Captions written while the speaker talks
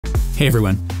Hey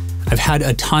everyone. I've had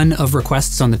a ton of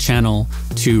requests on the channel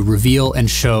to reveal and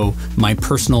show my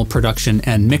personal production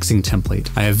and mixing template.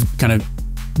 I have kind of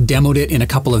demoed it in a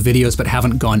couple of videos, but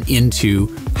haven't gone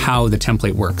into how the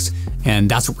template works. And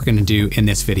that's what we're gonna do in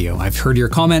this video. I've heard your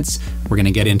comments, we're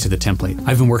gonna get into the template.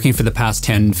 I've been working for the past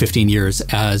 10, 15 years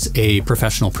as a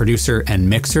professional producer and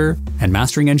mixer and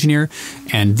mastering engineer.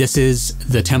 And this is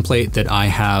the template that I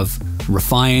have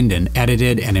refined and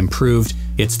edited and improved.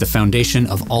 It's the foundation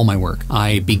of all my work.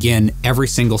 I begin every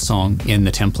single song in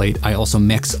the template. I also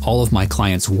mix all of my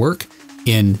clients' work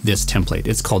in this template.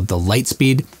 It's called the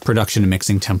Lightspeed production and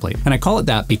mixing template. And I call it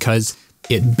that because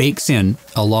it bakes in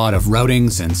a lot of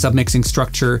routings and submixing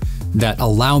structure that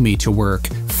allow me to work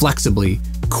flexibly,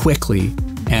 quickly,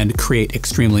 and create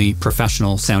extremely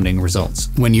professional sounding results.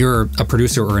 When you're a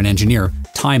producer or an engineer,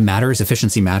 time matters,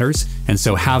 efficiency matters. And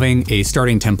so having a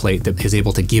starting template that is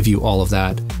able to give you all of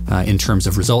that in terms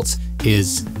of results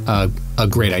is a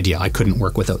great idea. I couldn't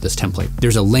work without this template.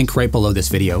 There's a link right below this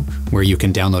video where you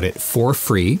can download it for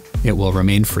free. It will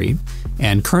remain free.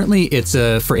 And currently it's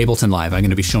for Ableton Live. I'm going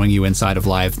to be showing you inside of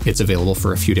Live. It's available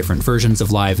for a few different versions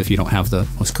of Live if you don't have the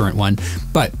most current one.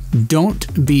 But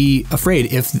don't be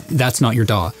afraid if that's not your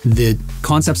DAW. The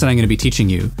concepts that I'm going to be teaching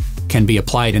you can be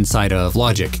applied inside of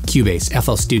Logic, Cubase,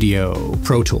 FL Studio,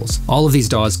 Pro Tools. All of these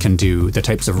DAWs can do the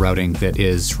types of routing that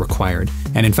is required.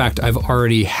 And in fact, I've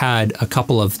already had a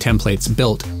couple of templates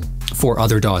built for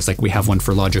other DAWs, like we have one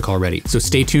for Logic already. So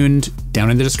stay tuned.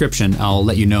 Down in the description, I'll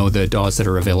let you know the DAWs that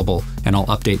are available, and I'll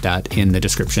update that in the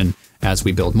description as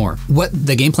we build more. What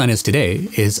the game plan is today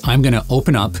is I'm gonna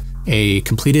open up a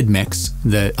completed mix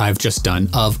that I've just done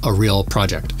of a real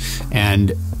project,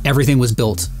 and everything was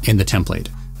built in the template.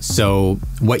 So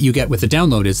what you get with the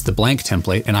download is the blank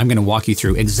template, and I'm going to walk you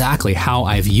through exactly how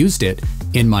I've used it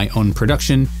in my own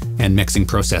production and mixing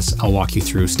process. I'll walk you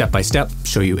through step by step,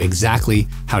 show you exactly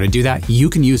how to do that. You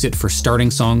can use it for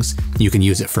starting songs, you can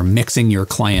use it for mixing your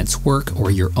client's work or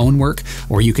your own work,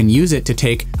 or you can use it to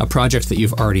take a project that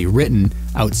you've already written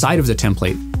outside of the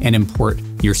template and import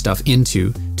your stuff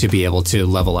into to be able to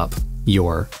level up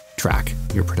your track,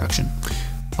 your production.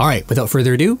 All right, without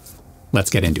further ado,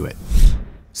 let's get into it.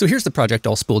 So here's the project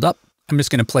all spooled up. I'm just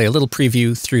going to play a little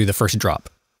preview through the first drop.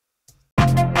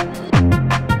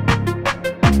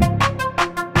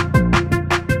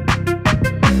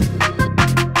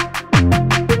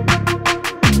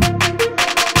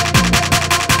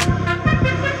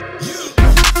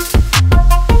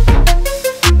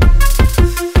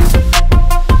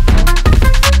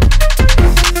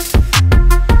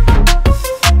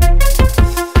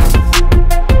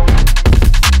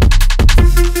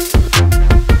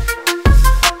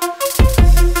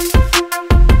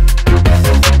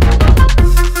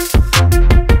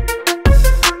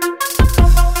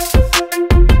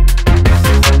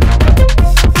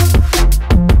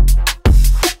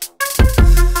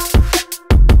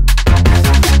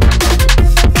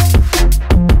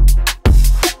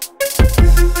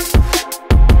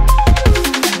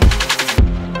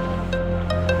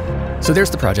 So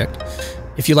there's the project.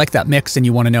 If you like that mix and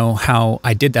you want to know how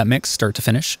I did that mix start to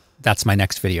finish, that's my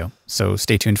next video. So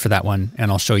stay tuned for that one,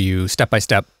 and I'll show you step by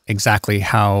step exactly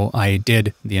how I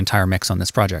did the entire mix on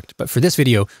this project. But for this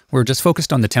video, we're just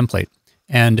focused on the template.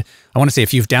 And I want to say,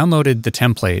 if you've downloaded the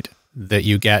template that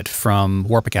you get from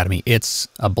Warp Academy, it's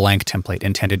a blank template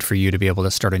intended for you to be able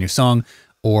to start a new song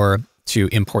or to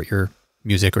import your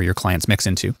music or your client's mix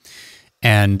into.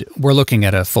 And we're looking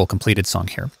at a full completed song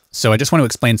here. So I just want to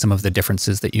explain some of the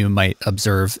differences that you might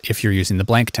observe if you're using the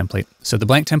blank template. So the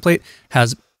blank template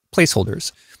has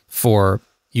placeholders for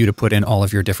you to put in all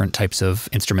of your different types of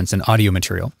instruments and audio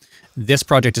material. This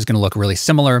project is going to look really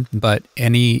similar, but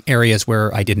any areas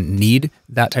where I didn't need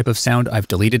that type of sound, I've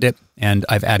deleted it, and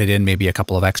I've added in maybe a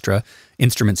couple of extra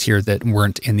instruments here that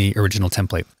weren't in the original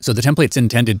template. So the template's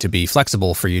intended to be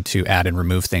flexible for you to add and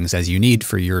remove things as you need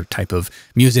for your type of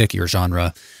music, your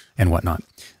genre, and whatnot.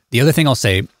 The other thing I'll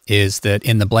say is that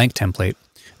in the blank template,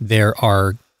 there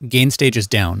are gain stages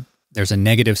down. There's a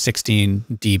 -16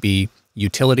 dB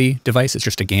utility device. It's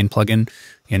just a gain plugin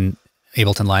in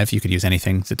Ableton Live. You could use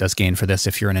anything that does gain for this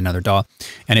if you're in another DAW.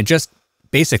 And it just,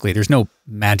 basically, there's no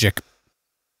magic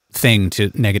thing to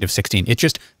 -16. It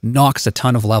just knocks a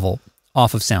ton of level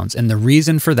off of sounds. And the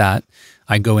reason for that,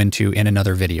 I go into in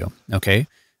another video, okay?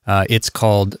 It's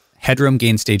called Headroom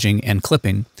Gain Staging and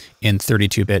Clipping in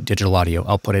 32-bit digital audio.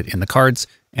 I'll put it in the cards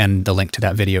and the link to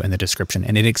that video in the description.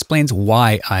 And it explains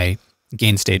why I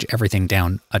gain stage everything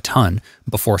down a ton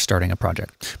before starting a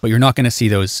project. But you're not going to see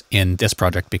those in this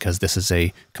project because this is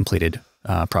a completed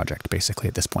project, basically,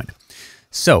 at this point.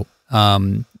 So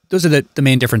those are the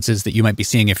main differences that you might be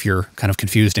seeing if you're kind of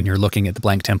confused and you're looking at the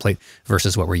blank template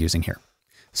versus what we're using here.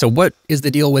 So what is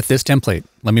the deal with this template?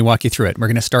 Let me walk you through it. We're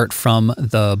going to start from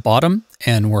the bottom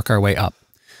and work our way up.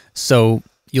 So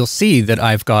you'll see that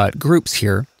I've got groups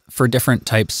here for different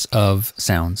types of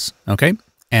sounds, okay?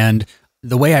 And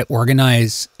the way I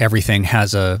organize everything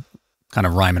has a kind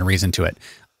of rhyme and reason to it.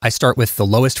 I start with the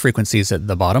lowest frequencies at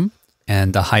the bottom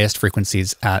and the highest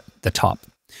frequencies at the top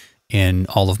in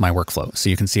all of my workflow. So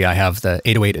you can see I have the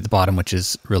 808 at the bottom, which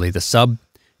is really the sub.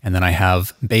 And then I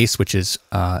have bass, which is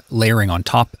layering on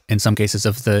top in some cases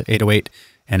of the 808,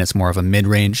 and it's more of a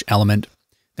mid-range element.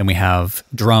 Then we have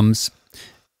drums,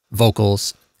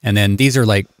 vocals, and then these are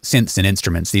like synths and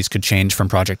instruments. These could change from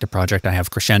project to project. I have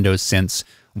crescendos, synths,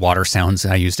 water sounds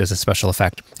I used as a special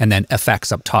effect, and then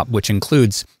effects up top, which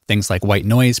includes things like white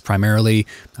noise primarily,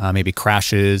 maybe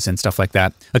crashes and stuff like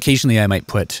that. Occasionally I might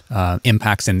put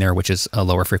impacts in there, which is a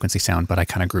lower frequency sound, but I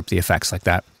kind of group the effects like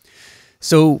that.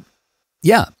 So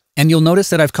yeah, and you'll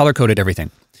notice that I've color-coded everything.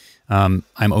 I'm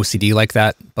OCD like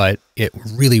that, but it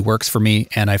really works for me,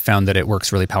 and I found that it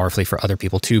works really powerfully for other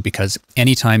people too, because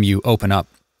anytime you open up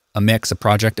a mix, a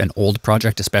project, an old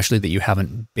project especially that you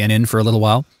haven't been in for a little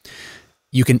while,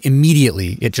 you can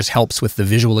immediately, it just helps with the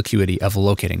visual acuity of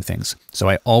locating things. So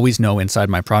I always know inside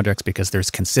my projects, because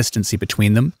there's consistency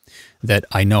between them, that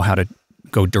I know how to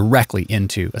go directly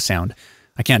into a sound.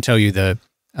 I can't tell you the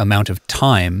amount of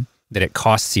time that it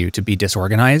costs you to be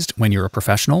disorganized when you're a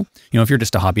professional. You know, if you're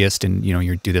just a hobbyist and, you know,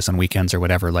 you do this on weekends or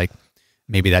whatever, like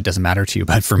maybe that doesn't matter to you.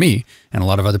 But for me and a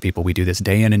lot of other people, we do this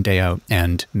day in and day out,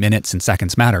 and minutes and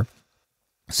seconds matter.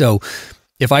 So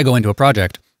if I go into a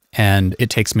project and it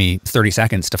takes me 30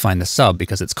 seconds to find the sub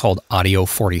because it's called Audio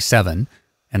 47,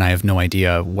 and I have no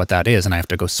idea what that is, and I have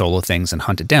to go solo things and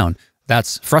hunt it down,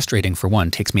 that's frustrating for one.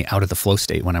 It takes me out of the flow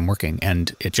state when I'm working,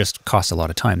 and it just costs a lot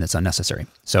of time that's unnecessary.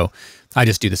 So I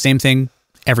just do the same thing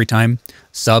every time.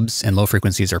 Subs and low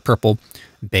frequencies are purple,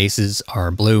 basses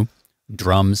are blue,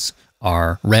 drums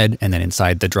are red, and then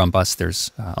inside the drum bus,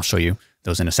 there's, I'll show you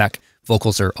those in a sec.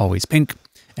 Vocals are always pink,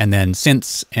 and then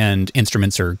synths and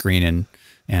instruments are green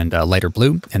and lighter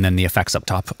blue, and then the effects up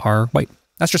top are white.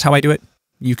 That's just how I do it.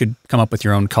 You could come up with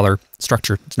your own color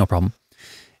structure, it's no problem.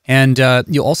 And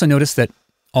you'll also notice that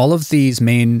all of these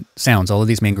main sounds, all of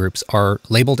these main groups are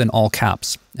labeled in all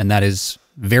caps, and that is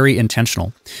very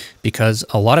intentional, because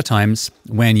a lot of times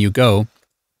when you go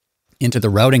into the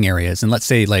routing areas, and let's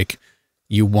say like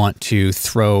you want to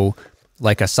throw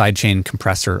like a sidechain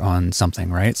compressor on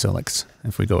something, right? So like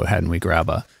if we go ahead and we grab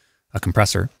a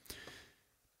compressor,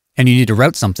 and you need to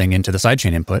route something into the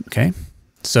sidechain input, okay?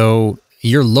 So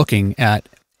you're looking at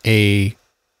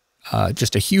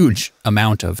just a huge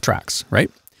amount of tracks,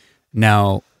 right?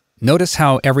 Now, notice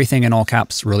how everything in all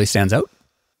caps really stands out?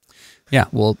 Yeah,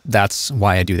 well, that's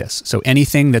why I do this. So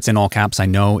anything that's in all caps I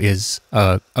know is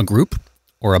a group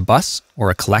or a bus or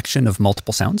a collection of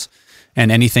multiple sounds. And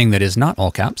anything that is not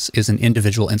all caps is an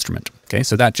individual instrument, okay?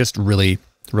 So that just really,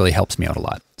 really helps me out a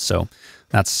lot. So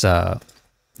that's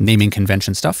naming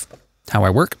convention stuff, how I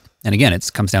work. And again, it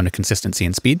comes down to consistency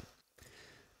and speed.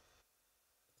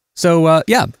 So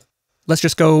yeah, let's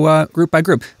just go group by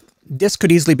group. This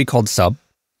could easily be called sub.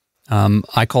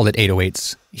 I called it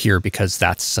 808s here because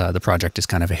that's the project is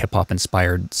kind of a hip hop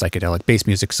inspired psychedelic bass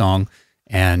music song.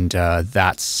 And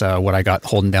that's what I got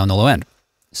holding down the low end.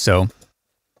 So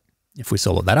if we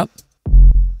solo that up.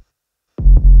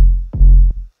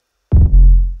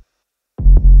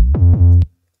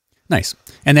 Nice.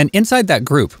 And then inside that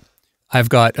group, I've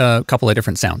got a couple of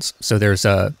different sounds. So there's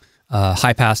a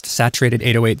high-passed saturated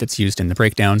 808 that's used in the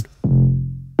breakdown.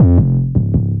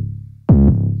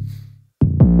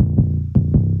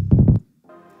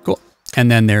 Cool.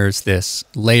 And then there's this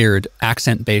layered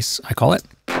accent bass, I call it.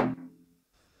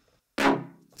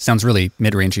 Sounds really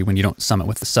mid-rangey when you don't sum it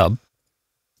with the sub.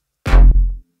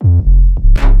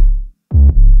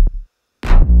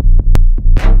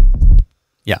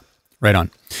 Yeah, right on.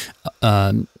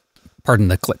 Pardon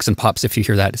the clicks and pops if you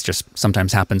hear that. It's just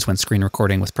sometimes happens when screen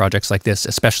recording with projects like this,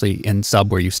 especially in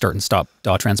sub where you start and stop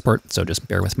DAW transport. So just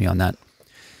bear with me on that.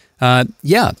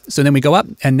 Yeah, so then we go up,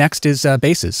 and next is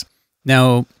basses.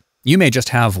 Now, you may just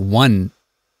have one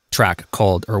track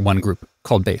called, or one group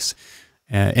called bass.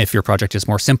 If your project is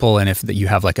more simple and if you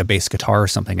have like a bass guitar or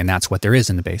something, and that's what there is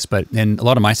in the bass. But in a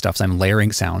lot of my stuff, I'm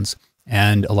layering sounds.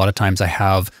 And a lot of times I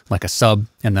have like a sub,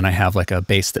 and then I have like a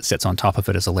bass that sits on top of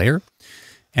it as a layer.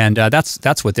 And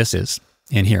that's what this is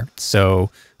in here.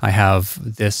 So I have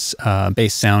this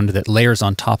bass sound that layers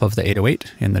on top of the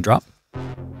 808 in the drop.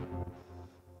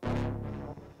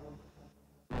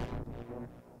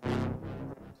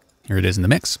 Here it is in the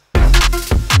mix.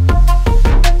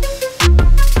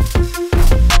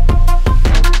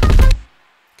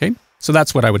 So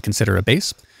that's what I would consider a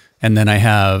bass. And then I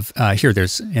have here,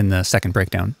 there's in the second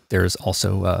breakdown, there's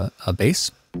also a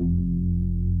bass.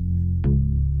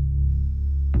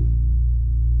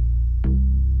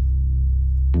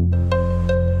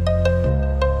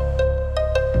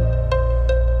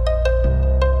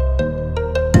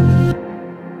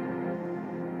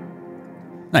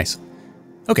 Nice.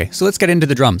 Okay, so let's get into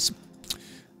the drums.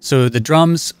 So the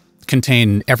drums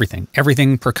contain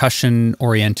everything percussion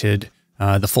oriented,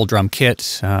 the full drum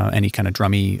kit, any kind of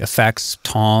drummy effects,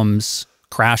 toms,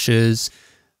 crashes,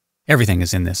 everything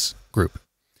is in this group.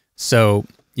 So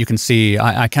you can see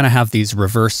I kind of have these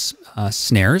reverse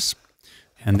snares,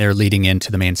 and they're leading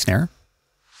into the main snare.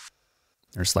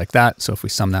 There's like that. So if we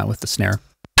sum that with the snare,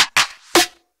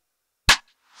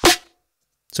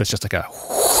 so it's just like a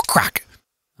crack.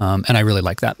 And I really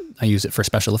like that. I use it for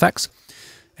special effects.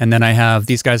 And then I have,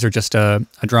 these guys are just a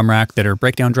drum rack that are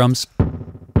breakdown drums.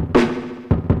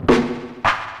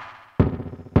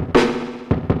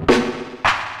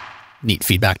 Neat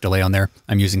feedback delay on there.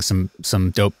 I'm using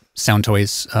some dope Sound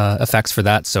Toys effects for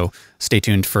that. So stay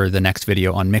tuned for the next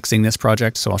video on mixing this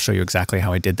project. So I'll show you exactly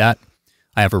how I did that.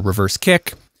 I have a reverse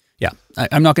kick. Yeah,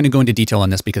 I'm not going to go into detail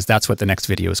on this because that's what the next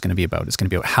video is going to be about. It's going to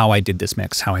be about how I did this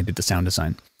mix, how I did the sound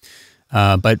design.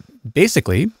 But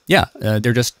basically, yeah,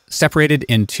 they're just separated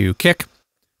into kick,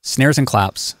 snares and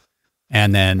claps,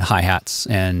 and then hi-hats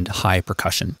and high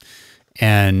percussion.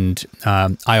 And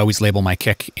I always label my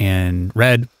kick in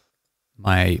red,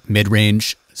 my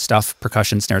mid-range stuff,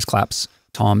 percussion, snares, claps,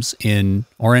 toms in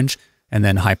orange, and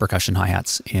then high percussion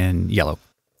hi-hats in yellow.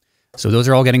 So those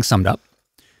are all getting summed up.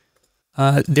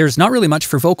 There's not really much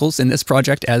for vocals in this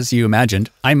project, as you imagined.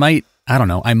 I might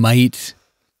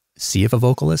see if a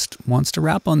vocalist wants to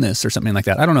rap on this or something like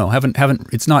that. I don't know.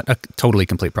 It's not a totally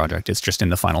complete project. It's just in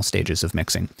the final stages of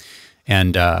mixing.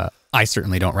 And I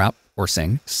certainly don't rap or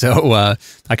sing. So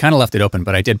I kind of left it open,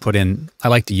 but I did put in, I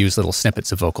like to use little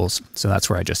snippets of vocals. So that's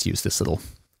where I just use this little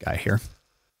guy here.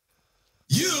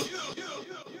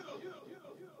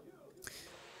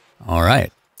 All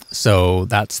right. So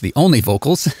that's the only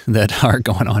vocals that are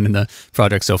going on in the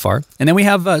project so far. And then we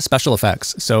have special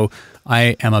effects. So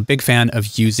I am a big fan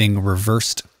of using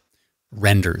reversed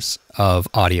renders of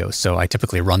audio. So I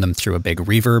typically run them through a big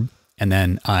reverb, and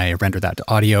then I render that to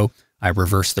audio. I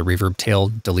reverse the reverb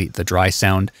tail, delete the dry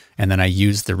sound, and then I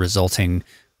use the resulting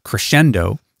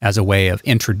crescendo as a way of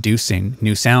introducing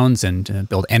new sounds and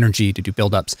build energy to do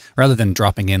buildups, rather than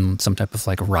dropping in some type of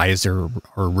like riser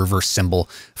or reverse cymbal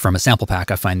from a sample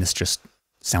pack. I find this just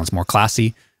sounds more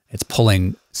classy. It's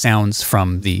pulling sounds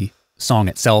from the song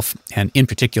itself, and in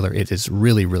particular, it is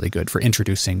really, really good for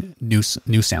introducing new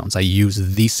sounds. I use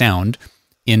the sound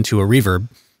into a reverb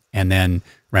and then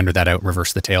render that out,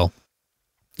 reverse the tail.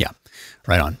 Yeah,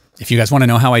 right on. If you guys want to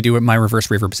know how I do my reverse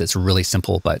reverbs, it's really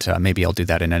simple, but maybe I'll do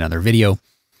that in another video.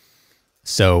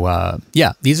 So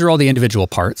yeah, these are all the individual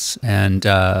parts, and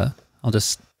I'll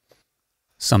just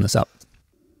sum this up.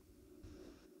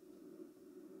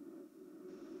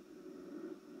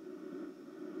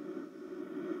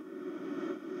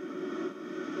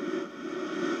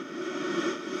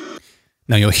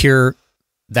 Now you'll hear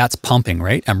that's pumping,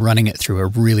 right? I'm running it through a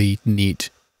really neat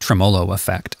tremolo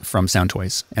effect from Sound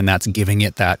Toys, and that's giving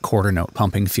it that quarter note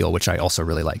pumping feel, which I also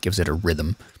really like. Gives it a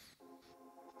rhythm.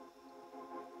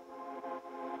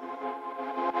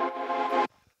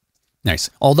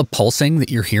 Nice. All the pulsing that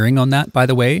you're hearing on that, by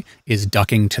the way, is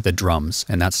ducking to the drums,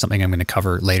 and that's something I'm going to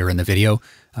cover later in the video.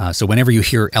 So whenever you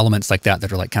hear elements like that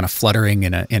are like kind of fluttering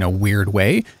in a weird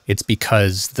way, it's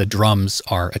because the drums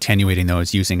are attenuating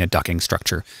those using a ducking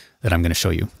structure that I'm going to show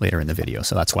you later in the video.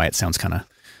 So that's why it sounds kind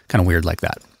of weird like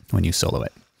that when you solo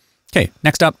it. Okay,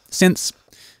 next up, synths.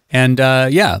 And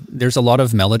yeah, there's a lot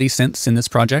of melody synths in this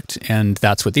project, and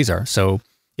that's what these are. So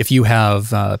if you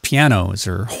have pianos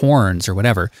or horns or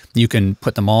whatever, you can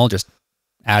put them all, just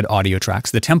add audio tracks.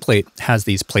 The template has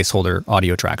these placeholder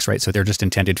audio tracks, right? So they're just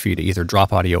intended for you to either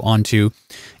drop audio onto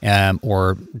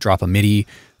or drop a MIDI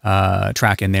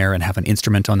track in there and have an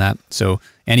instrument on that. So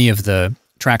any of the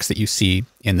tracks that you see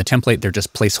in the template, they're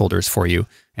just placeholders for you,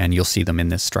 and you'll see them in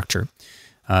this structure.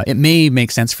 It may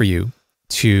make sense for you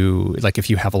to, like if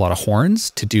you have a lot of horns,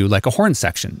 to do like a horn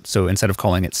section. So instead of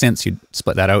calling it synths, you'd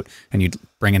split that out and you'd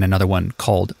bring in another one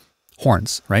called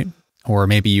horns, right? Or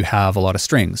maybe you have a lot of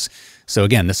strings. So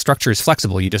again, the structure is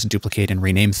flexible. You just duplicate and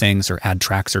rename things or add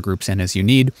tracks or groups in as you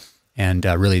need. And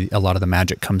really a lot of the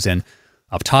magic comes in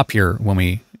up top here when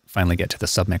we finally get to the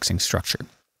submixing structure.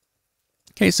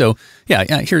 Okay, so yeah,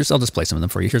 I'll just play some of them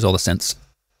for you. Here's all the synths.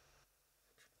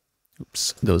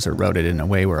 Oops, those are routed in a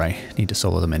way where I need to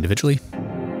solo them individually.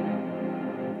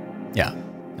 Yeah,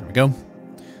 there we go.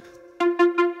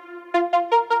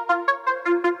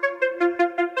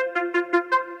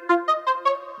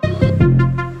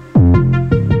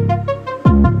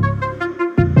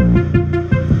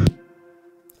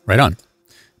 Right on.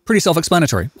 Pretty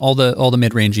self-explanatory. All the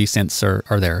mid-rangey synths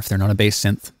are there. If they're not a bass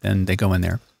synth, then they go in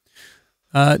there.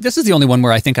 This is the only one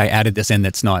where I think I added this in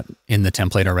that's not in the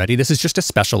template already. This is just a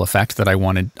special effect that I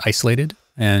wanted isolated.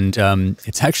 And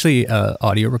it's actually an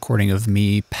audio recording of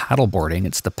me paddleboarding.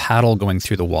 It's the paddle going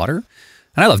through the water.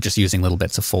 And I love just using little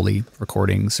bits of Foley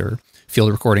recordings or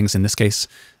field recordings in this case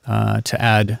to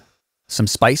add some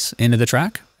spice into the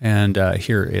track. And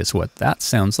here is what that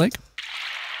sounds like.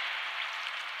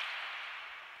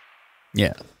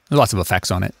 Yeah, there's lots of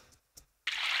effects on it.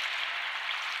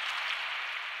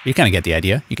 You kind of get the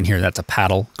idea. You can hear that's a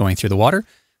paddle going through the water.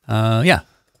 Yeah,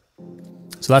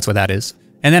 so that's what that is.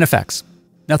 And then effects.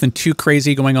 Nothing too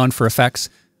crazy going on for effects.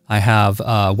 I have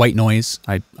white noise.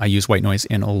 I use white noise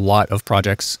in a lot of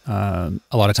projects, a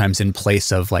lot of times in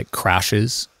place of like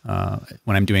crashes.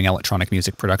 When I'm doing electronic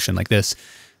music production like this,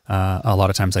 a lot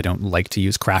of times I don't like to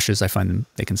use crashes. I find them,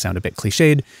 they can sound a bit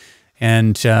cliched.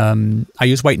 And I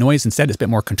use white noise instead. It's a bit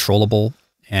more controllable.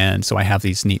 And so I have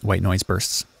these neat white noise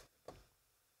bursts.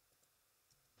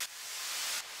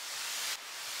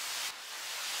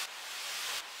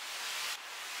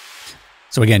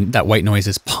 So again, that white noise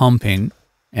is pumping,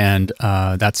 and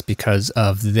that's because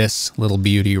of this little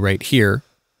beauty right here,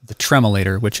 the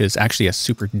tremolator, which is actually a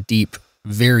super deep,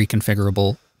 very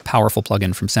configurable, powerful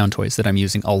plugin from Soundtoys that I'm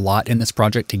using a lot in this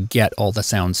project to get all the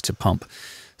sounds to pump.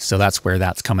 So that's where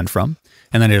that's coming from.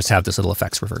 And then I just have this little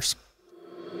effects reverse.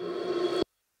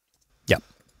 Yep,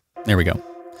 there we go.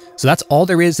 So that's all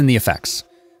there is in the effects.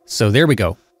 So there we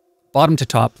go, bottom to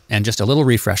top, and just a little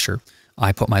refresher.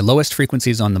 I put my lowest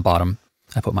frequencies on the bottom.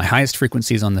 I put my highest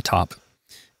frequencies on the top.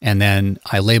 And then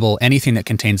I label anything that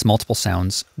contains multiple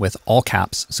sounds with all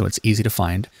caps, so it's easy to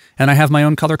find. And I have my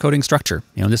own color coding structure.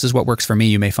 You know, this is what works for me.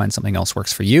 You may find something else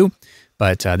works for you,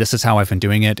 but this is how I've been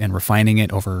doing it and refining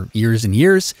it over years and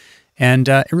years. And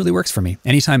it really works for me.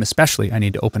 Anytime, especially, I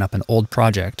need to open up an old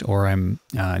project or I'm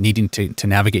needing to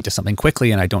navigate to something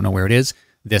quickly and I don't know where it is,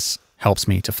 this helps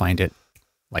me to find it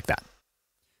like that.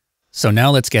 So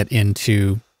now let's get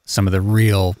into some of the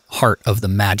real heart of the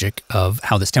magic of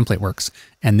how this template works.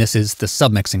 And this is the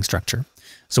submixing structure.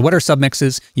 So what are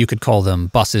submixes? You could call them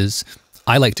buses.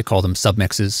 I like to call them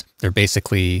submixes. They're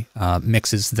basically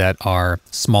mixes that are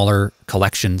smaller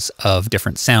collections of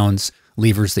different sounds,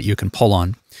 levers that you can pull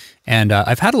on. And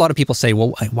I've had a lot of people say,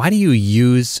 well, why do you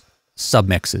use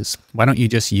submixes? Why don't you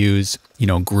just use, you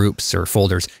know, groups or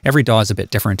folders? Every DAW is a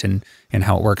bit different in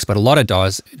how it works, but a lot of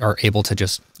DAWs are able to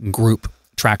just group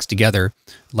tracks together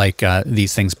like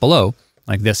these things below,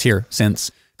 like this here,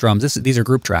 synths, drums. These are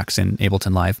group tracks in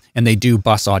Ableton Live, and they do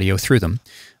bus audio through them.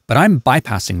 But I'm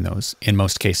bypassing those in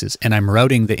most cases, and I'm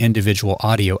routing the individual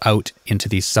audio out into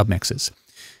these submixes.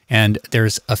 And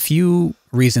there's a few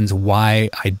reasons why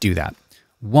I do that.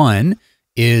 One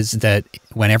is that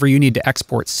whenever you need to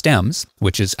export stems,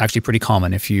 which is actually pretty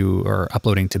common if you are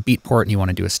uploading to Beatport and you want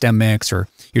to do a stem mix, or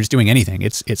you're just doing anything,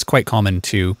 it's quite common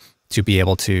to be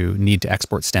able to need to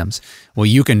export stems. Well,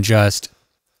 you can just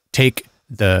take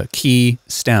the key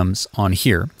stems on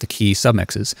here, the key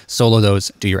submixes, solo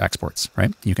those, do your exports,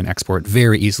 right? You can export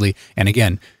very easily. And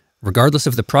again, regardless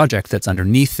of the project that's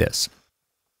underneath this,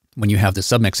 when you have the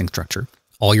submixing structure,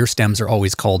 all your stems are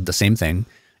always called the same thing,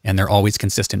 and they're always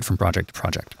consistent from project to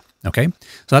project, okay?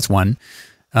 So that's one.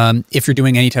 If you're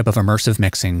doing any type of immersive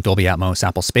mixing, Dolby Atmos,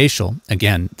 Apple Spatial,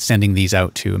 again, sending these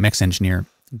out to a mix engineer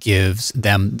gives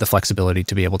them the flexibility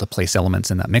to be able to place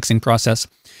elements in that mixing process.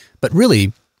 But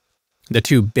really, the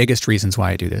two biggest reasons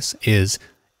why I do this is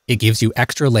it gives you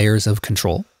extra layers of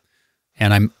control.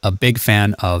 And I'm a big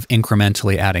fan of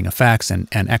incrementally adding effects and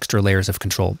extra layers of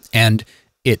control. And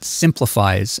it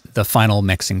simplifies the final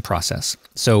mixing process.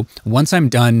 So once I'm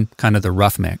done kind of the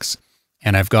rough mix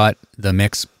and I've got the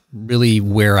mix really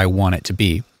where I want it to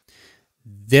be,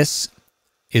 this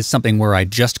is something where I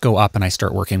just go up and I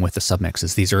start working with the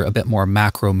submixes. These are a bit more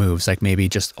macro moves, like maybe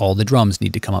just all the drums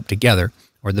need to come up together,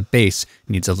 or the bass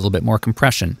needs a little bit more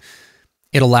compression.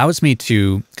 It allows me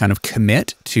to kind of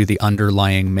commit to the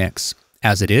underlying mix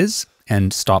as it is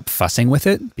and stop fussing with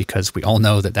it, because we all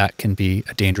know that that can be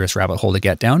a dangerous rabbit hole to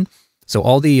get down. So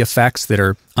all the effects that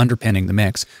are underpinning the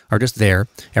mix are just there.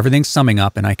 Everything's summing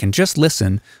up, and I can just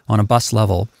listen on a bus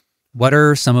level. What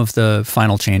are some of the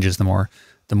final changes, the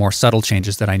more subtle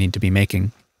changes that I need to be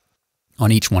making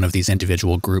on each one of these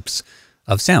individual groups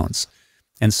of sounds?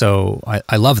 And so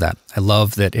I love that. I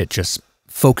love that it just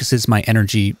focuses my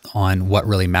energy on what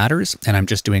really matters, and I'm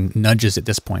just doing nudges at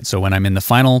this point. So when I'm in the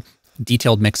final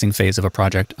detailed mixing phase of a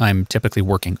project, I'm typically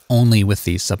working only with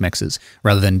these submixes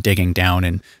rather than digging down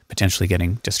and potentially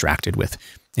getting distracted with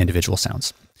individual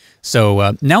sounds.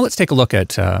 So now let's take a look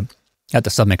at at the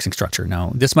submixing structure.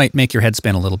 Now, this might make your head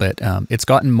spin a little bit. It's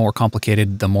gotten more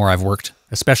complicated the more I've worked,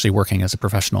 especially working as a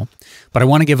professional. But I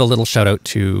want to give a little shout out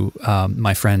to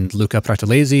my friend Luca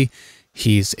Pratolesi.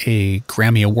 He's a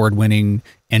Grammy Award-winning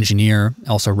engineer,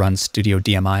 also runs Studio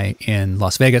DMI in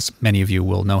Las Vegas. Many of you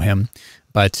will know him.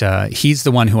 But he's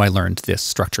the one who I learned this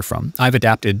structure from. I've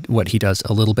adapted what he does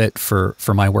a little bit for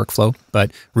my workflow,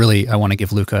 but really I want to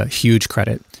give Luca huge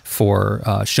credit for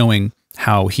showing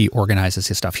how he organizes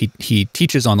his stuff. He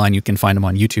teaches online. You can find him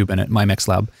on YouTube and at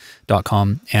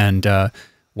mymixlab.com. And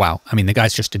wow, I mean, the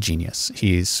guy's just a genius.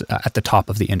 He's at the top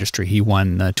of the industry. He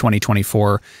won the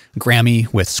 2024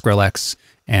 Grammy with Skrillex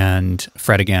and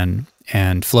Fred Again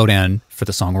and Flodan for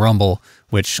the song Rumble,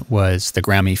 which was the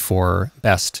Grammy for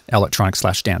Best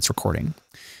Electronic/Dance Recording.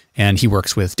 And he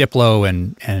works with Diplo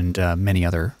and many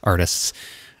other artists.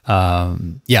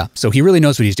 Yeah, so he really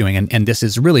knows what he's doing. And this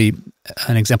is really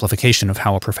an exemplification of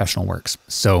how a professional works.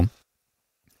 So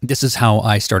this is how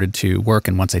I started to work.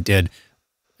 And once I did,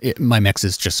 my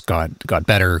mixes just got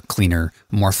better, cleaner,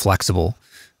 more flexible,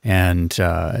 and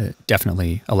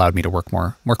definitely allowed me to work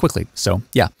more quickly. So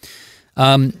yeah,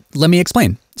 let me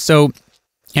explain. So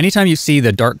anytime you see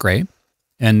the dark gray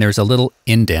and there's a little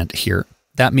indent here,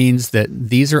 that means that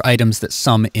these are items that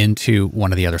sum into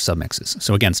one of the other submixes.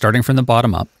 So again, starting from the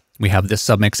bottom up, we have this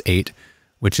submix 8,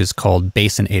 which is called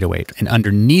bass and 808. And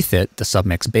underneath it, the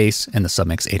submix bass and the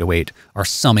submix 808 are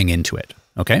summing into it,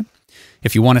 okay?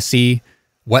 If you want to see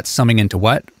what's summing into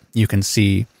what, you can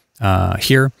see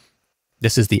here,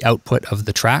 this is the output of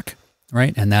the track,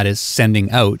 right? And that is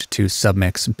sending out to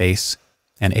submix bass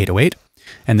and 808.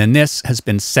 And then this has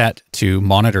been set to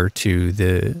monitor to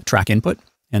the track input.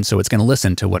 And so it's going to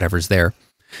listen to whatever's there.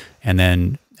 And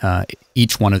then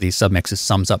each one of these submixes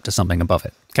sums up to something above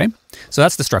it. Okay. So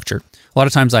that's the structure. A lot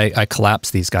of times I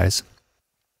collapse these guys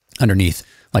underneath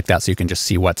like that. So you can just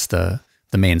see what's the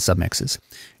main submixes.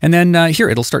 And then here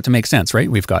it'll start to make sense, right?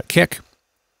 We've got kick.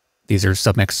 These are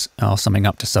submix, summing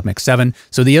up to submix 7.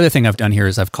 So the other thing I've done here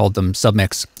is I've called them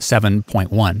submix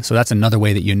 7.1. So that's another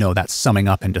way that you know that's summing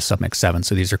up into submix 7.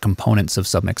 So these are components of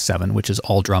submix 7, which is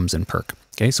all drums and perc.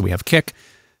 Okay, so we have kick,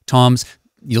 toms.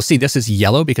 You'll see this is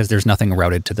yellow because there's nothing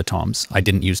routed to the toms. I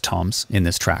didn't use toms in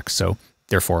this track, so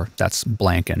therefore that's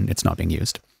blank and it's not being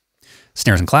used.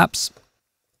 Snares and claps,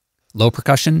 low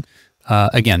percussion.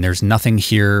 Again, there's nothing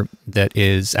here that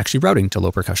is actually routing to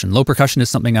low percussion. Low percussion is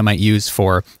something I might use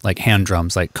for like hand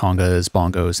drums, like congas,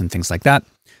 bongos, and things like that.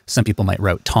 Some people might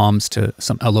route toms to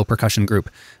a low percussion group,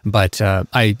 but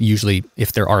I usually,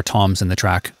 if there are toms in the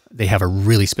track, they have a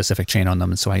really specific chain on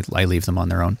them, and so I leave them on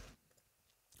their own.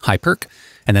 High perc,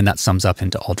 and then that sums up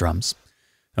into all drums.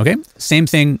 Okay, same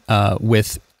thing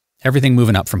with everything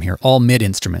moving up from here, all mid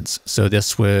instruments. So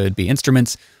this would be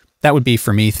instruments. That would be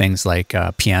for me things like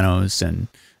pianos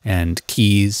and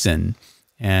keys and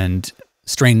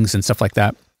strings and stuff like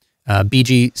that.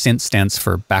 BG synth stands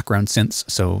for background synths.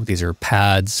 So these are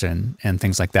pads and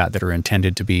things like that are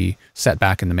intended to be set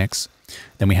back in the mix.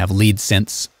 Then we have lead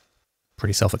synths,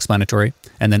 pretty self-explanatory.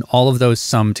 And then all of those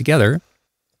sum together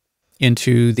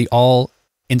into the all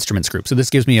instruments group. So this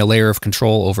gives me a layer of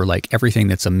control over like everything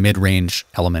that's a mid-range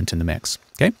element in the mix.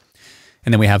 Okay.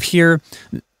 And then we have here,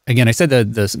 again, I said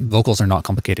that the vocals are not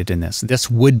complicated in this. This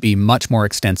would be much more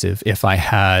extensive if I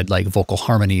had like vocal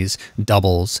harmonies,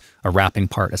 doubles, a rapping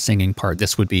part, a singing part.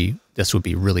 This would be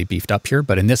really beefed up here.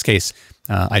 But in this case,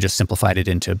 I just simplified it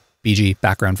into BG,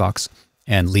 background vox,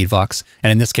 and lead vox.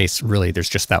 And in this case, really, there's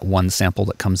just that one sample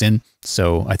that comes in.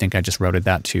 So I think I just routed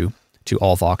that to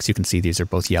all vox. You can see these are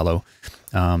both yellow.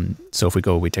 So if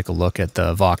we take a look at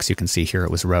the vox, you can see here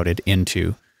it was routed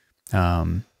into,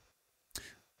 I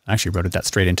actually routed that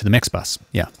straight into the mix bus.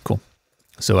 Yeah, cool.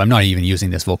 So I'm not even using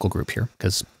this vocal group here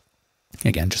because,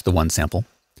 again, just the one sample.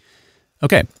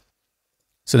 Okay,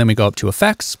 so then we go up to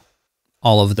effects.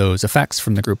 All of those effects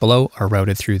from the group below are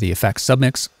routed through the effects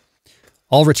submix.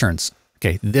 All returns.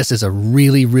 Okay, this is a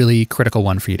really, really critical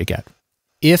one for you to get.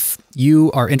 If you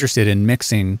are interested in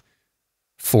mixing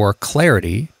for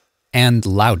clarity and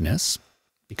loudness,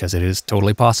 because it is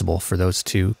totally possible for those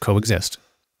to coexist,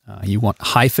 you want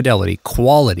high fidelity,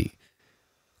 quality,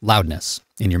 loudness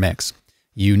in your mix.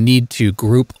 You need to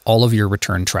group all of your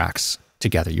return tracks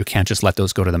together. You can't just let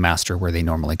those go to the master where they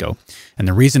normally go. And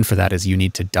the reason for that is you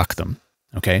need to duck them,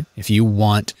 okay? If you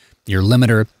want your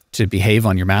limiter to behave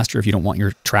on your master, if you don't want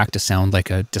your track to sound like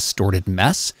a distorted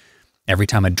mess, every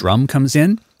time a drum comes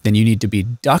in, then you need to be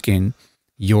ducking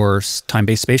your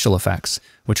time-based spatial effects,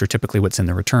 which are typically what's in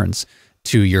the returns,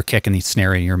 to your kick and the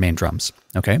snare and your main drums,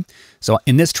 okay? So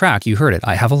in this track, you heard it,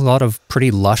 I have a lot of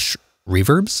pretty lush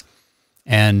reverbs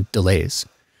and delays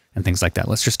and things like that.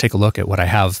 Let's just take a look at what I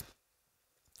have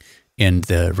in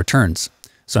the returns.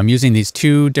 So I'm using these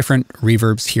two different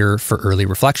reverbs here for early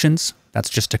reflections. That's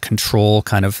just to control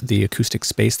kind of the acoustic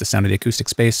space, the sound of the acoustic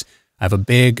space. I have a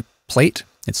big plate.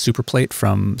 It's Super Plate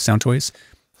from Soundtoys.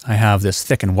 I have this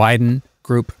thick and widen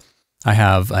group. I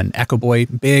have an Echo Boy,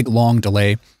 big, long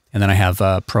delay. And then I have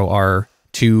a Pro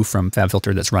R2 from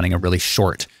FabFilter that's running a really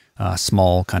short,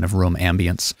 small kind of room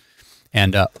ambience.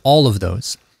 And all of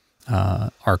those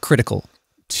are critical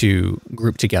to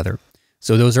group together.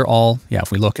 So those are all, yeah,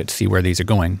 if we look at see where these are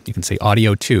going, you can see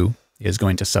audio 2 is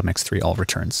going to Submix 3 all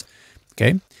returns.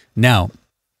 Okay. Now,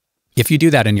 if you do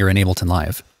that and you're in Ableton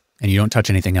Live and you don't touch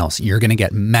anything else, you're going to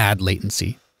get mad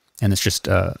latency. And it's just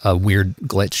a weird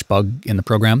glitch bug in the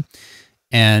program.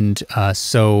 And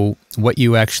so what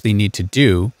you actually need to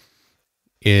do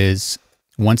is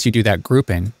once you do that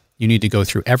grouping, you need to go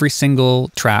through every single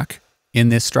track in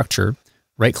this structure,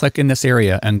 right click in this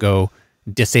area and go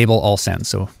disable all sends.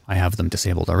 So I have them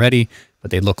disabled already,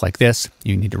 but they look like this.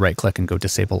 You need to right click and go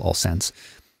disable all sends.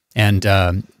 And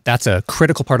that's a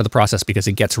critical part of the process because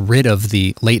it gets rid of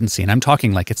the latency. And I'm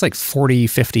talking like it's like 40,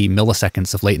 50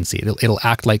 milliseconds of latency. It'll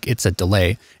act like it's a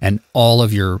delay and all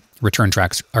of your return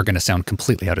tracks are going to sound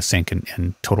completely out of sync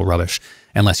and total rubbish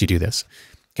unless you do this.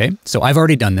 Okay, so I've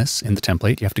already done this in the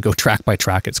template. You have to go track by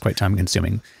track. It's quite time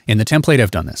consuming. In the template,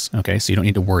 I've done this. Okay, so you don't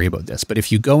need to worry about this. But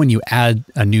if you go and you add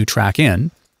a new track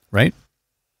in, right?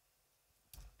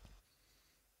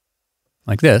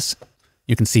 Like this,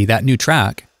 you can see that new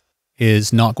track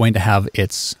is not going to have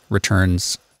its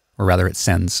returns, or rather its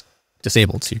sends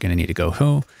disabled. So you're going to need to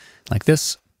go like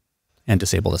this and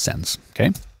disable the sends.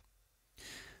 Okay,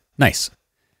 nice.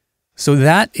 So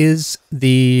that is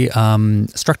the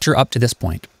structure up to this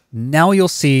point. Now you'll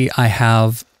see I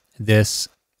have this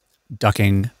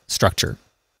ducking structure.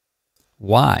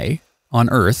 Why on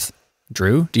earth,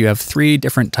 Drew, do you have 3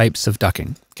 different types of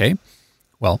ducking? Okay,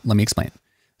 well, let me explain.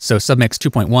 So Submix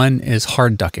 2.1 is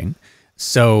hard ducking.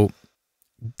 So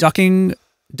ducking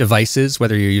devices,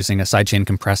 whether you're using a sidechain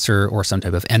compressor or some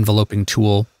type of enveloping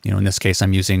tool, you know, in this case,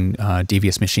 I'm using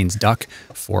Devious Machines Duck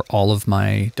for all of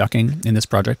my ducking in this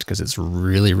project because it's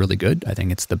really, really good. I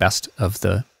think it's the best of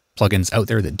the plugins out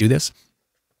there that do this.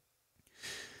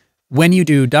 When you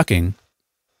do ducking,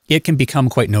 it can become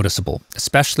quite noticeable,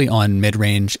 especially on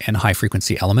mid-range and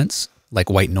high-frequency elements like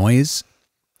white noise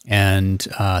and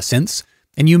synths.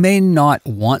 And you may not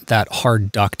want that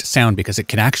hard ducked sound because it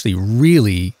can actually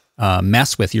really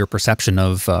mess with your perception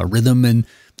of rhythm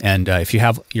and if you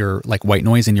have your like white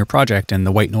noise in your project and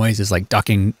the white noise is like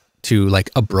ducking to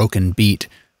like a broken beat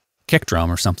kick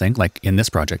drum or something like in this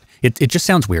project, it just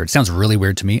sounds weird. It sounds really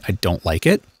weird to me. I don't like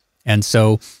it. And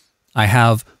so I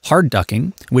have hard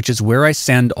ducking, which is where I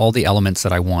send all the elements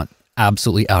that I want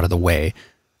absolutely out of the way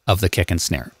of the kick and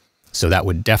snare. So that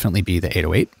would definitely be the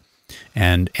 808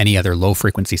 and any other low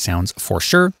frequency sounds for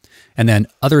sure. And then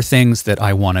other things that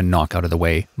I want to knock out of the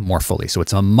way more fully. So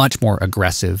it's a much more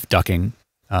aggressive ducking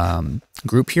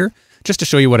group here. Just to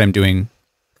show you what I'm doing,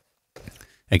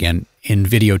 again, in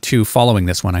video 2 following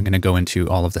this one, I'm going to go into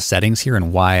all of the settings here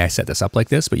and why I set this up like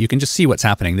this. But you can just see what's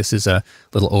happening. This is a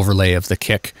little overlay of the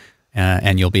kick,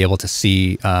 and you'll be able to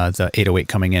see the 808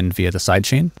 coming in via the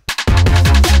sidechain.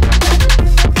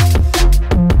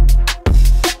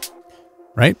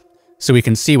 Right? So we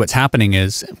can see what's happening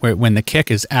is when the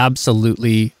kick is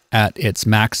absolutely at its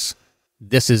max,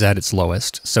 this is at its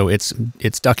lowest. So it's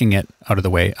ducking it out of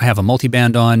the way. I have a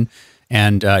multiband on,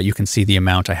 and you can see the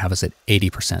amount I have is at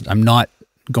 80%. I'm not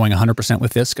going 100%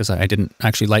 with this because I didn't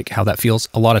actually like how that feels.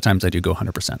 A lot of times I do go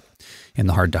 100% in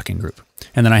the hard ducking group.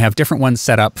 And then I have different ones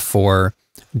set up for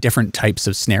different types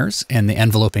of snares, and the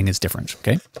enveloping is different,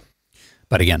 okay?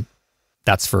 But again,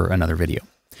 that's for another video.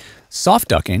 Soft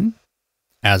ducking,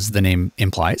 as the name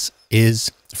implies,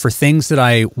 is for things that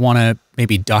I want to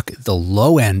maybe duck the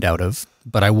low end out of,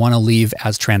 but I want to leave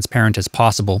as transparent as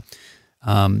possible.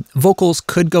 Vocals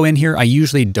could go in here. I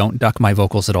usually don't duck my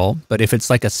vocals at all, but if it's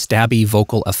like a stabby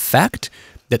vocal effect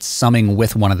that's summing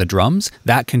with one of the drums,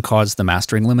 that can cause the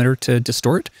mastering limiter to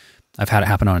distort. I've had it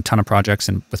happen on a ton of projects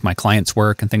and with my clients'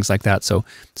 work and things like that. So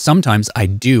sometimes I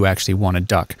do actually want to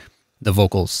duck the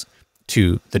vocals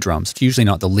to the drums. It's usually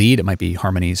not the lead. It might be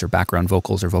harmonies or background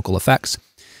vocals or vocal effects.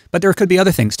 But there could be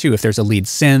other things too. If there's a lead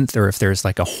synth or if there's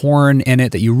like a horn in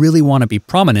it that you really want to be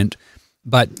prominent,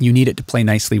 but you need it to play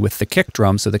nicely with the kick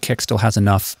drum so the kick still has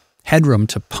enough headroom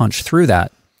to punch through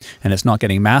that and it's not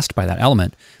getting masked by that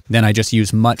element, then I just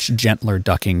use much gentler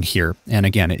ducking here. And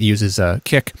again, it uses a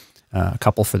kick, a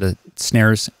couple for the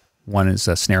snares. One is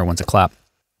a snare, one's a clap.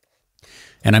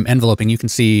 And I'm enveloping. You can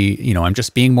see, you know, I'm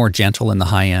just being more gentle in the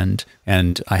high end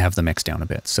and I have the mix down a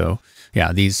bit. So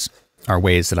yeah, these are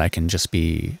ways that I can just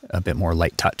be a bit more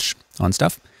light touch on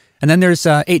stuff. And then there's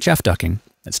HF ducking.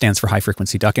 That stands for high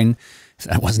frequency ducking, if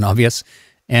that wasn't obvious.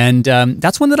 And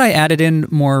that's one that I added in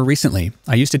more recently.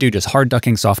 I used to do just hard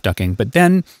ducking, soft ducking, but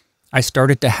then I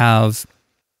started to have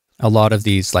a lot of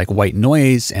these like white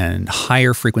noise and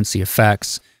higher frequency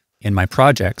effects in my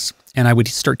projects, and I would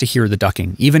start to hear the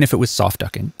ducking, even if it was soft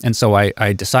ducking. And so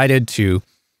I decided to,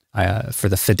 for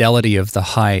the fidelity of the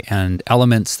high-end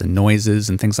elements, the noises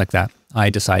and things like that, I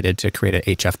decided to create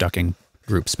a HF ducking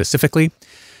group specifically.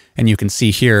 And you can see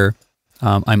here,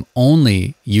 I'm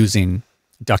only using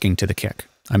ducking to the kick.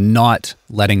 I'm not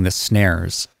letting the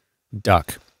snares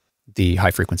duck the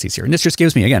high frequencies here. And this just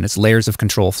gives me, again, it's layers of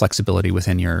control, flexibility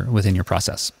within your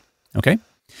process. Okay.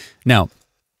 Now,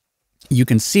 you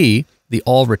can see the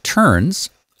all returns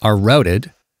are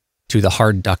routed to the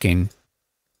hard ducking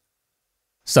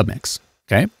submix.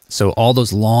 Okay. So all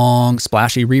those long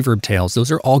splashy reverb tails,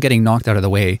 those are all getting knocked out of the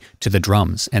way to the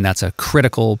drums. And that's a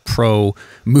critical pro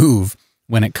move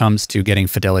when it comes to getting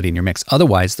fidelity in your mix.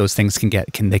 Otherwise, those things can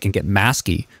get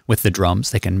masky with the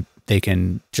drums. They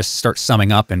can just start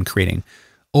summing up and creating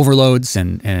overloads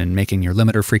and making your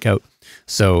limiter freak out.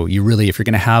 So you really, if you're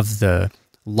going to have the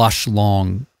lush,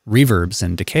 long reverbs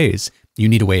and decays, you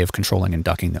need a way of controlling and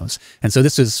ducking those. And so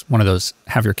this is one of those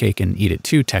have your cake and eat it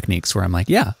too techniques where I'm like,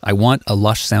 yeah, I want a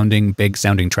lush sounding, big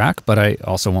sounding track, but I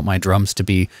also want my drums to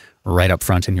be right up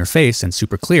front in your face and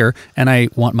super clear. And I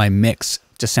want my mix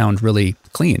to sound really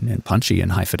clean and punchy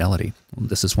and high fidelity.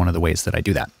 This is one of the ways that I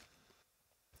do that.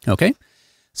 Okay.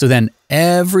 So then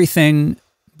everything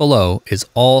below is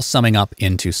all summing up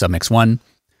into Submix 1,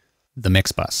 the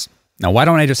mix bus. Now, why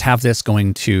don't I just have this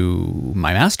going to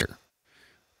my master?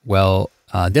 Well,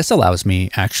 this allows me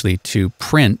actually to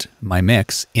print my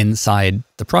mix inside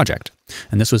the project.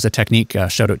 And this was a technique,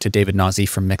 shout out to David Nazi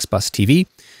from Mixbus TV.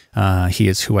 He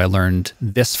is who I learned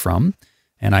this from.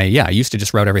 And I used to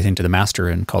just route everything to the master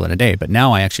and call it a day. But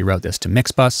now I actually route this to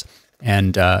Mixbus.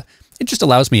 And it just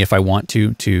allows me, if I want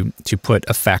to put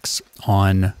effects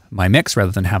on my mix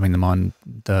rather than having them on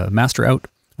the master out,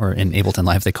 or in Ableton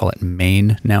Live, they call it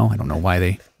main now. I don't know why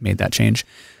they made that change.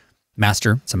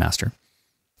 Master, it's a master.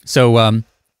 So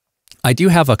I do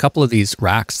have a couple of these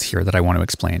racks here that I want to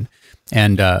explain.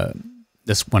 And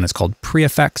this one is called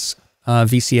Pre-Effects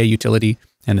VCA Utility,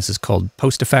 and this is called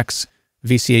Post-Effects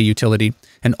VCA Utility.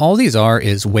 And all these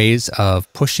is ways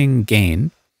of pushing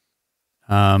gain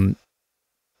in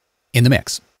the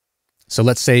mix. So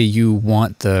let's say you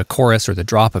want the chorus or the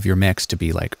drop of your mix to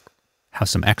be like, have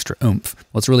some extra oomph.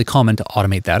 Well, it's really common to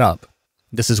automate that up.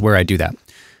 This is where I do that.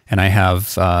 And I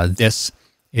have, this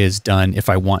is done if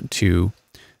I want to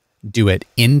do it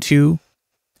into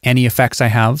any effects I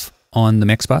have on the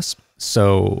mix bus.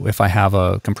 So if I have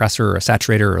a compressor or a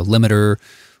saturator or a limiter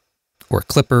or a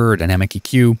clipper or dynamic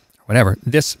EQ or whatever,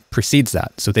 this precedes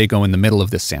that. So they go in the middle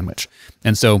of this sandwich.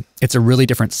 And so it's a really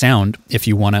different sound if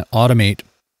you want to automate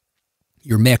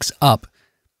your mix up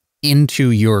into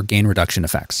your gain reduction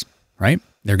effects, right?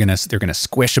 They're gonna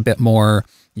squish a bit more.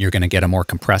 You're gonna get a more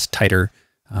compressed, tighter,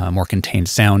 more contained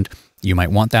sound. You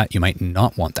might want that. You might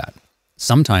not want that.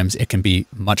 Sometimes it can be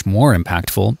much more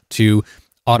impactful to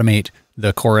automate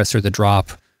the chorus or the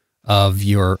drop of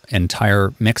your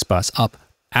entire mix bus up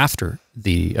after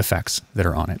the effects that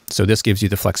are on it. So this gives you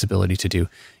the flexibility to do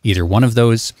either one of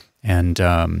those. And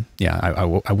I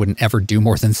wouldn't ever do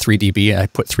more than 3 dB. I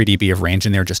put 3 dB of range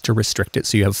in there just to restrict it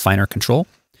so you have finer control.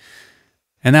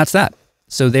 And that's that.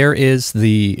 So there is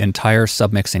the entire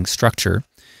submixing structure.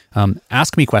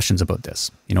 Ask me questions about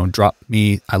this. You know, drop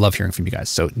me, I love hearing from you guys.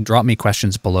 So drop me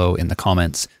questions below in the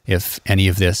comments if any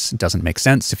of this doesn't make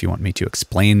sense. If you want me to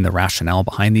explain the rationale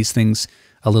behind these things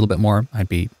a little bit more, I'd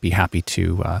be happy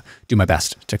to do my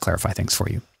best to clarify things for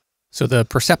you. So the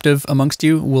perceptive amongst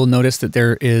you will notice that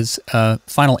there is a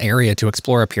final area to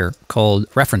explore up here called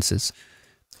references.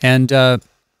 And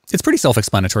it's pretty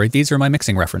self-explanatory. These are my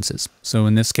mixing references. So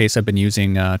in this case, I've been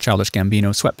using Childish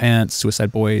Gambino, Sweatpants,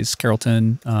 Suicide Boys,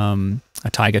 Carrollton, a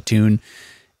Tyga tune.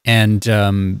 And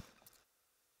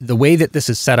the way that this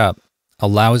is set up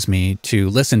allows me to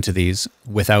listen to these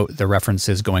without the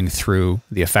references going through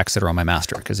the effects that are on my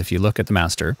master. Because if you look at the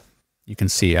master, you can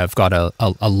see I've got a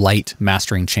light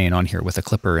mastering chain on here with a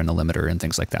clipper and a limiter and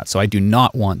things like that. So I do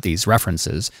not want these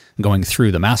references going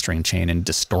through the mastering chain and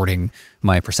distorting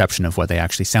my perception of what they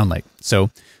actually sound like. So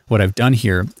what I've done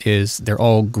here is they're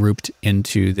all grouped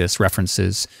into this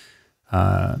references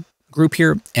group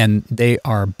here, and they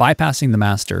are bypassing the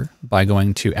master by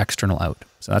going to external out.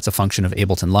 So that's a function of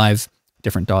Ableton Live.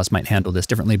 Different DAWs might handle this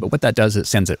differently, but what that does is it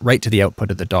sends it right to the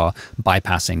output of the DAW,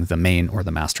 bypassing the main or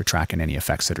the master track and any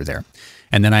effects that are there.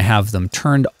 And then I have them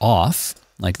turned off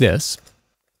like this,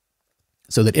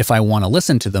 so that if I want to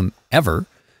listen to them ever,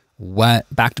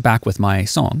 back to back with my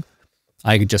song,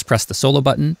 I could just press the solo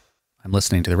button, I'm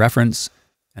listening to the reference,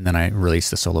 and then I release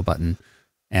the solo button,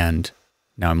 and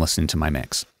now I'm listening to my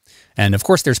mix. And of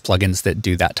course, there's plugins that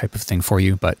do that type of thing for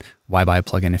you, but why buy a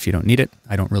plugin if you don't need it?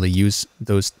 I don't really use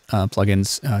those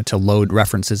plugins to load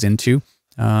references into.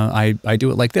 I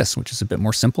do it like this, which is a bit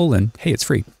more simple, and hey, it's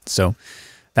free. So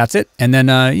that's it. And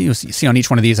then you see on each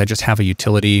one of these, I just have a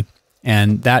utility,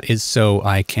 and that is so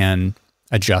I can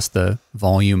adjust the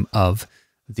volume of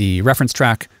the reference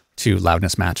track to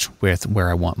loudness match with where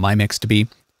I want my mix to be.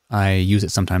 I use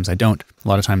it sometimes, I don't. A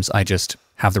lot of times I just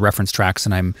have the reference tracks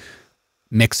and I'm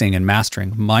mixing and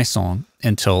mastering my song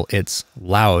until it's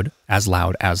loud as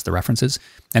the references.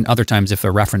 And other times if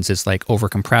a reference is like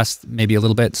overcompressed, maybe a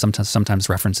little bit, sometimes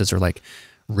references are like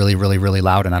really, really, really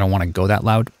loud and I don't want to go that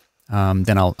loud,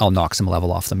 then I'll knock some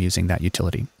level off them using that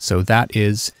utility. So that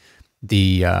is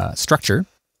the structure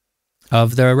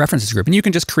of the references group. And you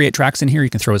can just create tracks in here. You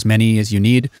can throw as many as you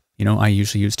need. You know, I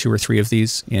usually use 2 or 3 of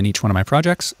these in each one of my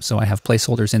projects. So I have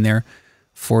placeholders in there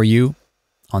for you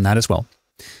on that as well.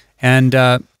 And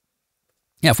yeah,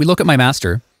 if we look at my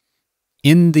master,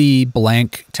 in the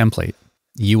blank template,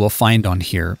 you will find on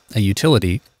here a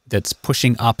utility that's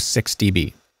pushing up 6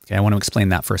 dB. Okay, I want to explain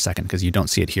that for a second because you don't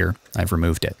see it here. I've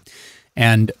removed it.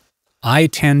 And I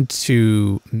tend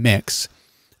to mix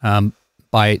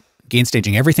by gain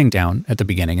staging everything down at the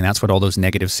beginning, and that's what all those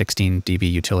negative 16 dB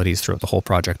utilities throughout the whole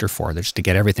project are for. They're just to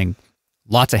get everything,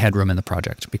 lots of headroom in the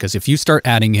project. Because if you start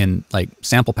adding in like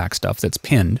sample pack stuff that's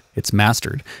pinned, it's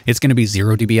mastered, it's going to be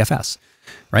 0 dB FS,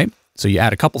 right? So you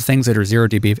add a couple things that are 0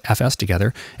 dB FS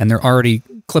together, and they're already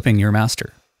clipping your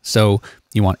master. So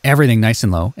you want everything nice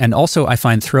and low. And also I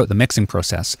find throughout the mixing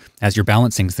process, as you're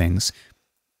balancing things,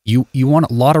 you want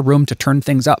a lot of room to turn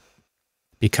things up.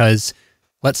 Because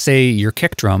let's say your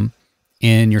kick drum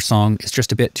in your song is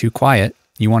just a bit too quiet.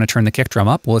 You want to turn the kick drum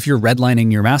up. Well, if you're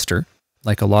redlining your master,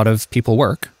 like a lot of people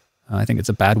work, I think it's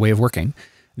a bad way of working,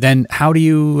 then how do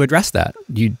you address that?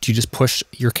 Do you just push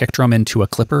your kick drum into a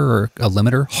clipper or a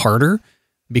limiter harder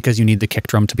because you need the kick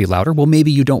drum to be louder? Well,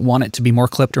 maybe you don't want it to be more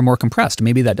clipped or more compressed.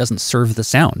 Maybe that doesn't serve the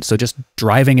sound. So just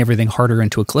driving everything harder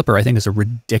into a clipper, I think, is a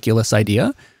ridiculous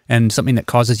idea and something that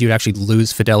causes you to actually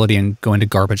lose fidelity and go into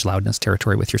garbage loudness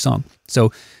territory with your song.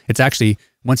 So it's actually,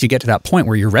 once you get to that point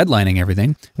where you're redlining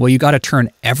everything, well, you got to turn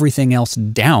everything else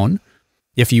down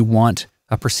if you want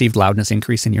a perceived loudness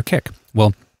increase in your kick.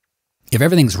 Well, if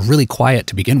everything's really quiet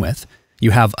to begin with,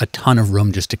 you have a ton of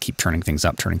room just to keep turning things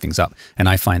up. And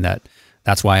I find that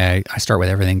that's why I start with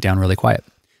everything down really quiet.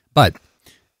 But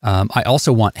I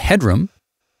also want headroom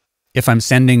if I'm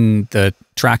sending the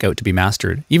track out to be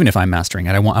mastered. Even if I'm mastering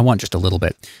it, I want just a little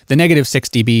bit. The negative 6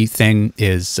 dB thing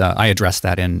is, I addressed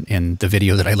that in the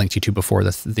video that I linked you to before,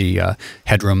 the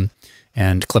headroom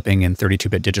and clipping in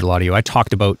 32-bit digital audio. I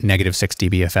talked about negative 6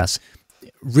 dB FS.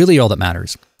 Really all that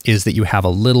matters is that you have a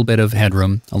little bit of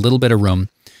headroom, a little bit of room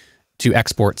to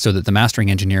export so that the mastering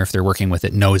engineer, if they're working with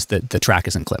it, knows that the track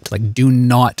isn't clipped. Like, do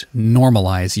not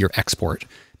normalize your export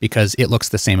because it looks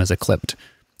the same as a clipped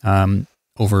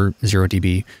over 0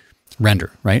 dB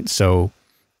render, right? So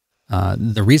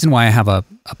the reason why I have a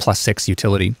 +6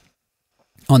 utility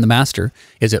on the master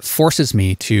is it forces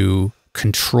me to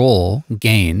control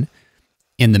gain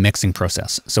in the mixing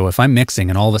process. So if I'm mixing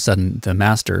and all of a sudden the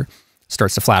master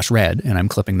starts to flash red and I'm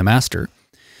clipping the master,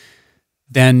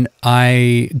 then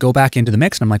I go back into the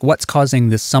mix and I'm like, what's causing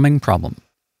this summing problem?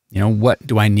 You know, what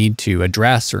do I need to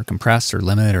address or compress or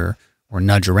limit or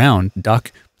nudge around,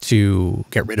 duck, to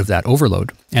get rid of that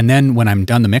overload? And then when I'm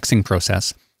done the mixing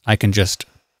process, I can just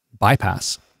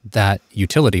bypass that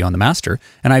utility on the master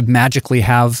and I magically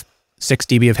have 6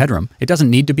 dB of headroom. It doesn't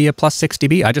need to be a +6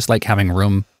 dB. I just like having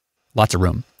room, lots of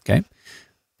room, okay?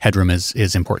 Headroom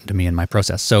is important to me in my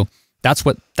process. So that's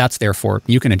what that's there for.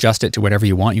 You can adjust it to whatever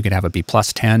you want. You could have it be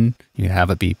 +10, you could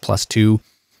have it be +2,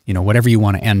 you know, whatever you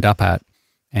want to end up at,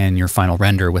 and your final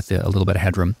render with a little bit of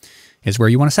headroom is where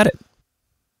you want to set it.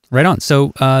 Right on.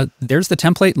 So there's the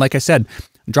template. Like I said,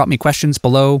 drop me questions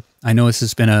below. I know this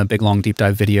has been a big, long, deep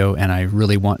dive video, and I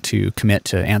really want to commit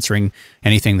to answering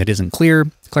anything that isn't clear,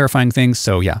 clarifying things.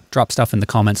 So yeah, drop stuff in the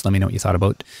comments. Let me know what you thought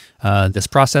about this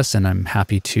process, and I'm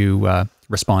happy to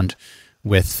respond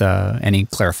with any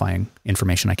clarifying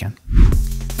information I can.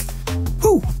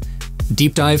 Whew.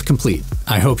 Deep dive complete.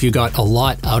 I hope you got a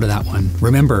lot out of that one.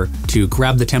 Remember to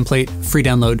grab the template, free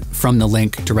download from the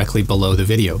link directly below the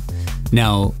video.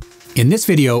 Now, In this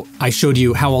video, I showed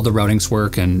you how all the routings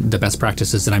work and the best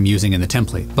practices that I'm using in the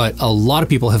template, but a lot of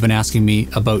people have been asking me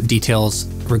about details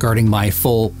regarding my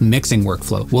full mixing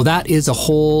workflow. Well, that is a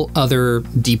whole other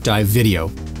deep dive video,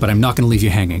 but I'm not going to leave you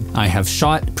hanging. I have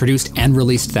shot, produced, and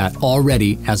released that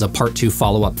already as a part 2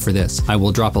 follow-up for this. I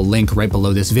will drop a link right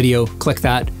below this video. Click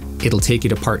that, it'll take you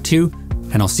to part 2,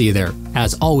 and I'll see you there.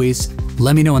 As always,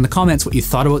 let me know in the comments what you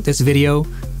thought about this video.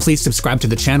 Please subscribe to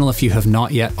the channel if you have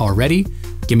not yet already.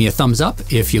 Give me a thumbs up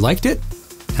if you liked it,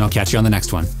 and I'll catch you on the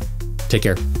next one. Take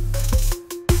care.